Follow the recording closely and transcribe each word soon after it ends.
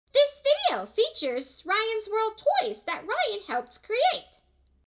video features Ryan's World toys that Ryan helped create.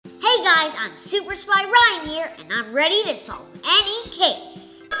 Hey guys, I'm Super Spy Ryan here, and I'm ready to solve any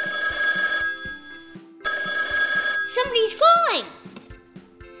case. Somebody's calling.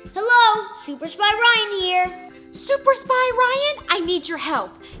 Hello, Super Spy Ryan here. Super Spy Ryan, I need your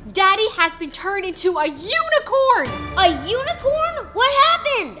help. Daddy has been turned into a unicorn. A unicorn? What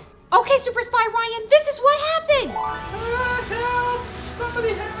happened? Okay, Super Spy Ryan, this is what happened. Help!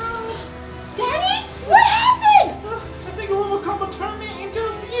 Somebody help! Daddy, what happened? I think whoever come turned me into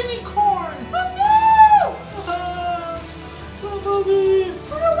a unicorn! Oh Somebody! no!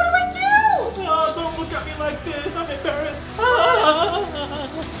 Oh, what do I do? Oh, don't look at me like this. I'm embarrassed.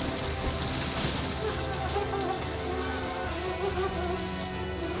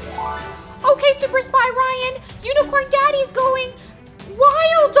 Okay, Super Spy Ryan, Unicorn Daddy's going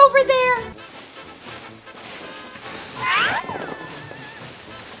wild over there.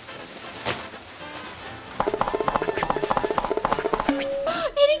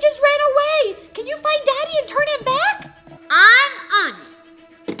 And he just ran away. Can you find Daddy and turn him back? I'm on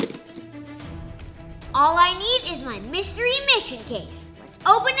it. All I need is my mystery mission case. Let's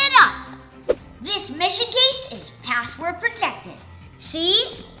open it up. This mission case is password protected.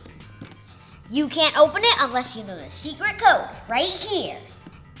 See? You can't open it unless you know the secret code right here.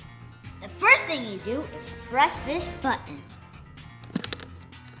 The first thing you do is press this button.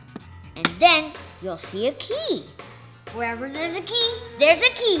 And then you'll see a key. Wherever there's a key, there's a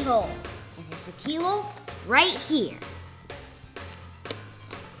keyhole. And there's a keyhole right here.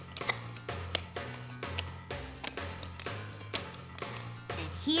 And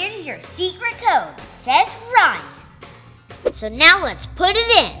here's your secret code. It says Ryan. So now let's put it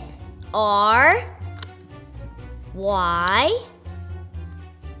in. R, Y,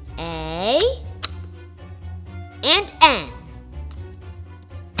 A, and N.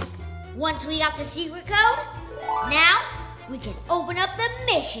 Once we got the secret code, now we can open up the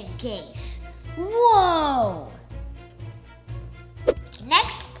mission case. Whoa!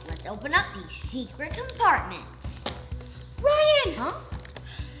 Next, let's open up these secret compartments. Ryan, Huh?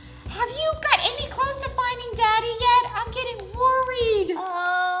 have you got any clues to finding Daddy yet? I'm getting worried.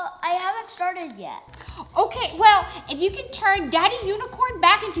 I haven't started yet. Okay, well, if you can turn Daddy Unicorn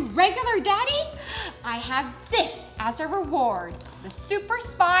back into regular Daddy, I have this as a reward. The Super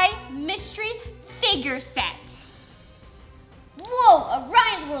Spy Mystery Figure Set. Whoa, a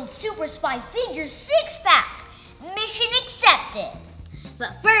Ryan's World Super Spy Figure 6-pack. Mission accepted.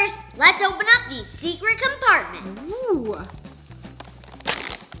 But first, let's open up these secret compartments. Ooh.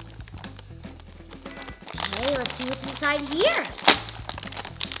 Okay, let's see what's inside here.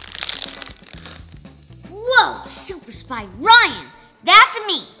 Whoa, Super Spy Ryan, that's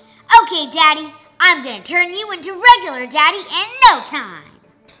me. Okay, Daddy, I'm gonna turn you into regular Daddy in no time.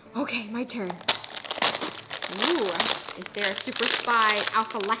 Okay, my turn. Ooh, is there a Super Spy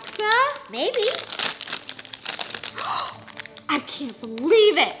Alphalexa? Maybe. I can't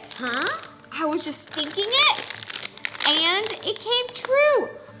believe it. Huh? I was just thinking it, and it came true.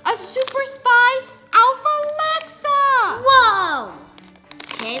 A Super Spy Alphalexa. Whoa.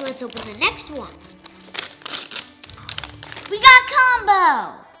 Okay, let's open the next one. We got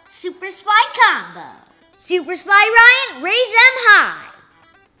combo. Super Spy combo. Super Spy Ryan, raise them high.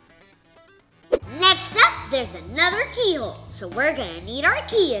 Next up, there's another keyhole, so we're gonna need our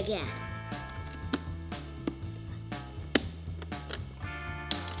key again.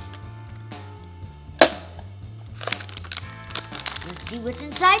 Let's see what's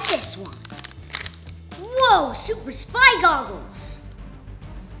inside this one. Whoa, Super Spy goggles.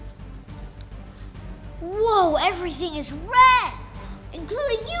 Whoa, everything is red,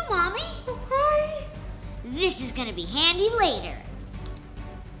 including you, Mommy. Okay. This is gonna be handy later.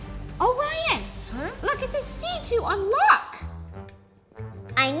 Oh, Ryan, Huh? look, it's a C to unlock.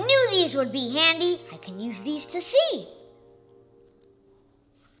 I knew these would be handy. I can use these to see.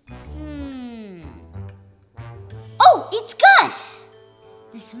 Oh, it's Gus.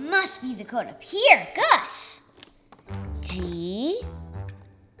 This must be the code up here, Gus. G,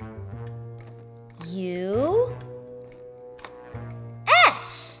 U,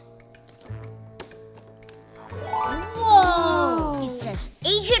 S. Whoa! It says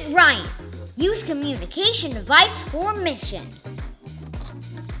Agent Ryan. Use communication device for mission.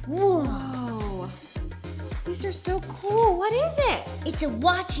 Whoa! Whoa, these are so cool. What is it? It's a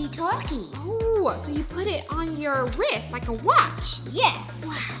walkie-talkie. Oh, so you put it on your wrist like a watch. Yeah.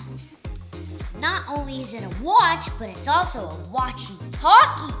 Wow. Not only is it a watch, but it's also a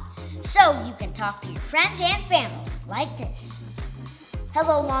walkie-talkie. So you can talk to your friends and family like this.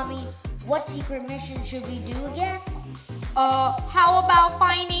 Hello, Mommy. What secret mission should we do again? How about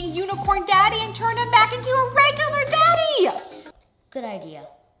finding Unicorn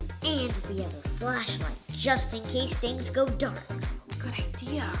we have a flashlight just in case things go dark. Good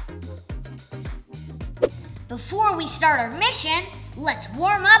idea. Before we start our mission, let's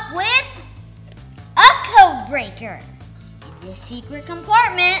warm up with a code breaker. In this secret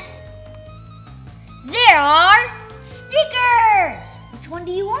compartment, there are stickers. Which one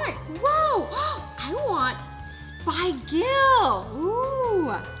do you want? Whoa, I want Spy Gil.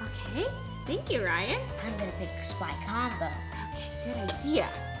 Ooh, okay. Thank you, Ryan. I'm gonna pick Spy Combo. Okay, good idea.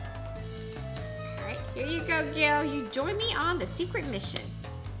 All right, here you go, Gil. You join me on the secret mission.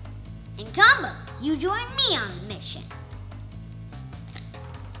 And Combo, you join me on the mission.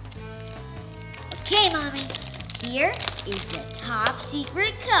 Okay, Mommy, here is the top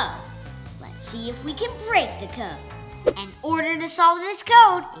secret code. Let's see if we can break the code. In order to solve this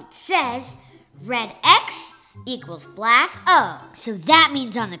code, it says red X equals black O. So that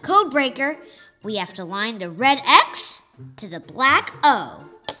means on the code breaker, we have to line the red X to the black O.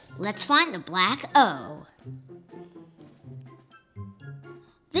 Let's find the black O.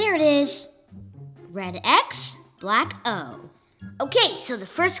 There it is. Red X, black O. Okay, so the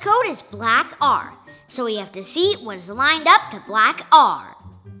first code is black R. So we have to see what is lined up to black R.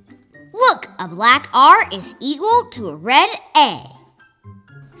 Look, a black R is equal to a red A.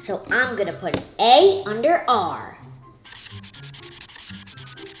 So I'm gonna put an A under R.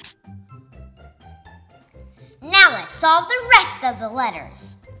 Now let's solve the rest of the letters.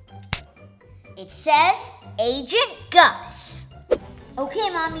 It says Agent Gus. Okay,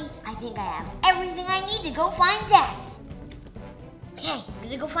 Mommy, I think I have everything I need to go find Daddy. Okay, I'm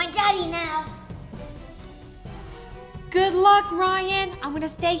gonna go find Daddy now. Good luck, Ryan. I'm gonna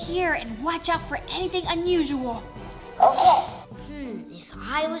stay here and watch out for anything unusual. Okay. If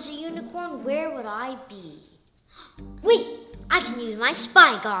I was a unicorn, where would I be? Wait, I can use my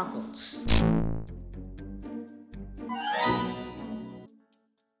spy goggles.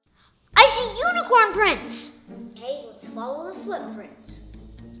 I see unicorn prints. Okay, let's follow the footprints.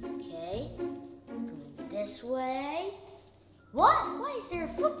 Okay, going this way. What? Why is there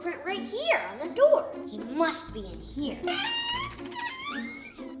a footprint right here on the door? He must be in here.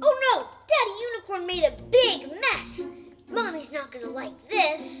 Oh no! Daddy Unicorn made a big mess. Mommy's not gonna like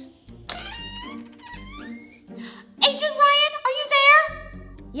this. Agent Ryan, are you there?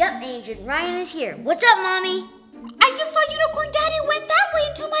 Yep, Agent Ryan is here. What's up, Mommy? I just saw Unicorn Daddy went that way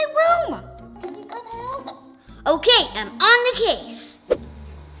into my room. Can you come help? Okay, I'm on the case.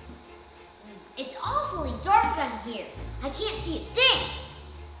 It's awfully dark on here. I can't see a thing.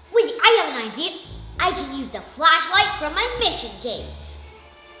 Wait, I have an idea. I can use the flashlight from my mission case.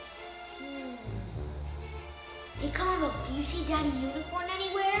 Hey, Combo, do you see Daddy Unicorn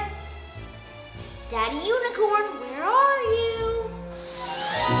anywhere? Daddy Unicorn, where are you?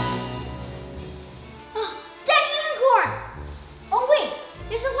 Oh, Daddy Unicorn! Oh wait,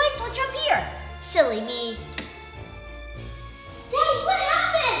 there's a light switch up here. Silly me. Daddy, what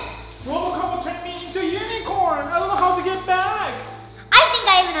happened? Robocop turned me into a unicorn. I don't know how to get back. I think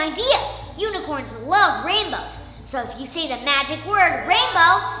I have an idea. Unicorns love rainbows. So if you say the magic word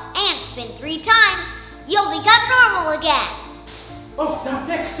rainbow and spin 3 times, you'll become normal again. Oh, that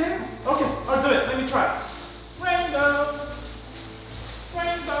makes sense. Okay, I'll do it. Let me try. Rainbow.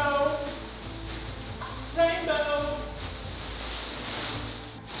 Rainbow. Rainbow.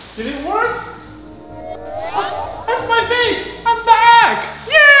 Did it work? Oh, that's my face! I'm back!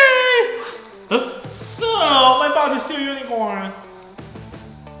 Yay! Huh? No, my body's still unicorn.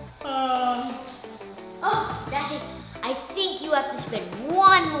 Oh, Daddy, I think you have to spin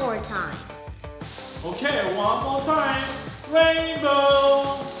 1 more time. Okay, one more time.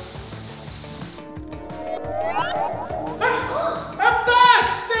 Rainbow. Ah, I'm back!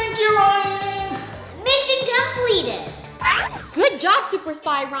 Thank you, Ryan! Mission completed. Good job, Super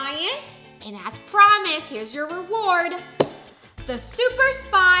Spy Ryan. And as promised, here's your reward. The Super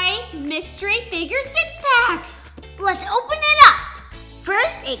Spy Mystery Figure 6-pack. Let's open it up.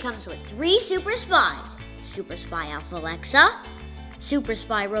 First, it comes with 3 Super Spies. Super Spy Alpha Alexa, Super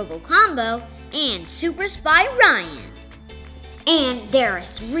Spy Robo Combo, and Super Spy Ryan. And there are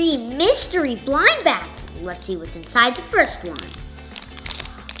 3 mystery blind bags. Let's see what's inside the first one.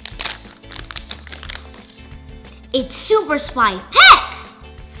 It's Super Spy Peck.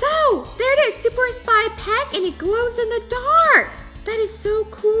 So, there it is, Super Spy Peck, and it glows in the dark. That is so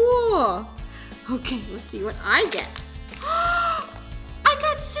cool. Okay, let's see what I get. I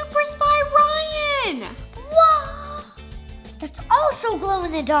got Super Spy Ryan. Wow! That's also glow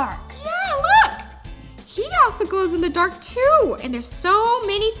in the dark. Yeah, look. He also glows in the dark too. And there's so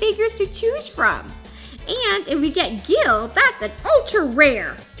many figures to choose from. And if we get Gil, that's an ultra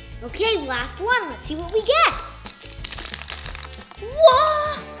rare. Okay, last one. Let's see what we get.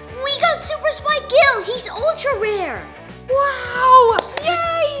 Whoa! We got Super Spy Gil. He's ultra rare. Wow!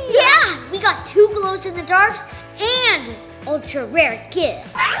 Yay! Yeah, we got 2 glows in the darks and ultra rare Gil.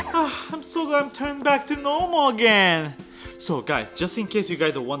 I'm so glad I'm turned back to normal again. So guys, just in case you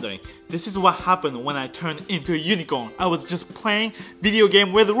guys are wondering, this is what happened when I turned into a unicorn. I was just playing video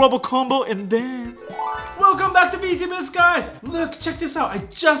game with Robo Combo and then... Welcome back to VTubers, guys! Look, check this out. I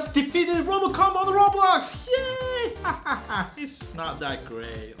just defeated Robo Combo on the Roblox! Yay! It's just not that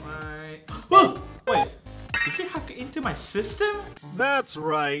great, right? Whoa! Wait, did he hack into my system? That's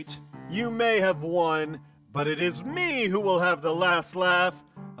right. You may have won, but it is me who will have the last laugh.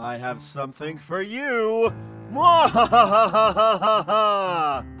 I have something for you.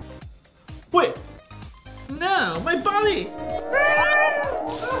 Mwahahahaha! Wait! No, my body!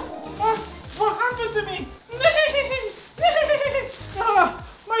 What happened to me?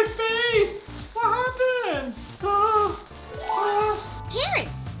 My face! What happened?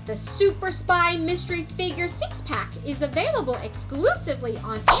 Parents, the Super Spy Mystery Figure 6-pack is available exclusively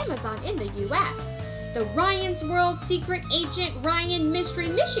on Amazon in the US. The Ryan's World Secret Agent Ryan Mystery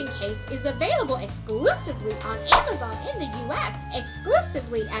Mission Case is available exclusively on Amazon in the US,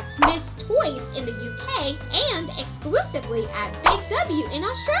 exclusively at Smith's Toys in the UK, and exclusively at Big W in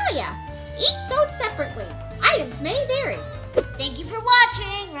Australia. Each sold separately. Items may vary. Thank you for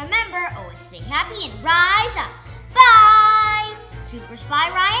watching. Remember, always stay happy and rise up. Bye! Super Spy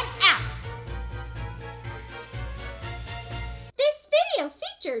Ryan out. This video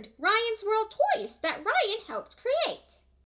featured Ryan's World Toys that Ryan helped create.